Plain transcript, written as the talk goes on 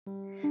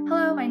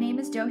my name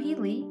is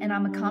Dohee and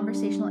I'm a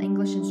conversational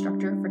English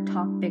instructor for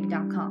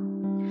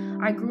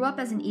TalkBig.com. I grew up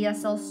as an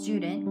ESL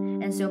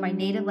student, and so my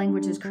native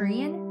language is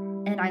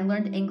Korean, and I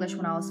learned English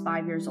when I was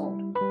 5 years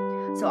old.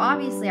 So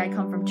obviously I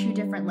come from two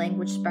different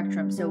language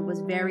spectrums, so it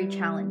was very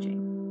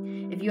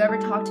challenging. If you ever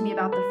talk to me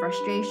about the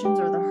frustrations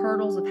or the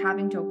hurdles of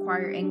having to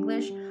acquire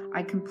English,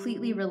 I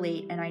completely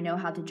relate and I know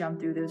how to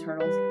jump through those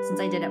hurdles since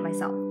I did it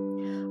myself.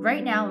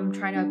 Right now I'm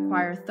trying to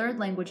acquire a third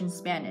language in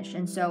Spanish,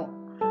 and so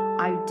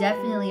I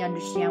definitely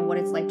understand what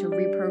it's like to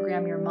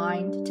reprogram your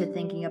mind to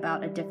thinking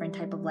about a different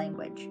type of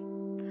language.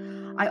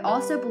 I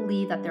also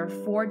believe that there are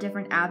 4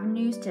 different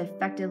avenues to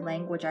effective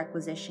language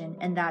acquisition,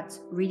 and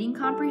that's reading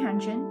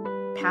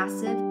comprehension,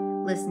 passive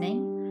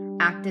listening,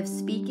 active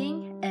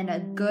speaking, and a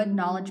good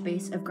knowledge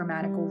base of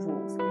grammatical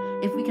rules.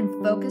 If we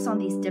can focus on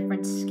these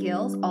different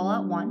skills all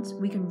at once,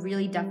 we can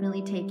really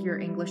definitely take your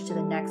English to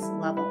the next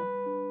level.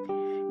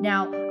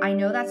 Now, I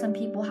know that some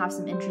people have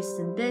some interests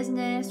in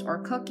business or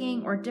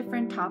cooking or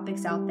different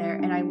topics out there,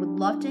 and I would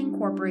love to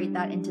incorporate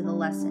that into the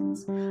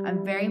lessons.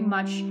 I'm very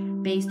much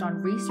based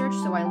on research,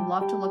 so I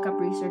love to look up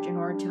research in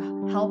order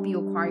to help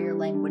you acquire your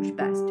language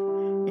best.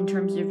 In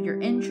terms of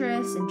your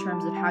interests, in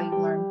terms of how you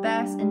learn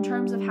best, in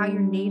terms of how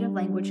your native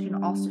language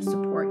can also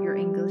support your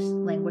English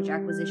language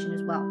acquisition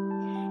as well.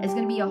 It's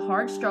going to be a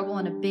hard struggle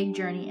and a big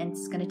journey, and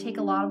it's going to take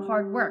a lot of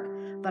hard work,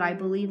 but I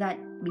believe that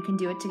we can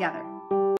do it together.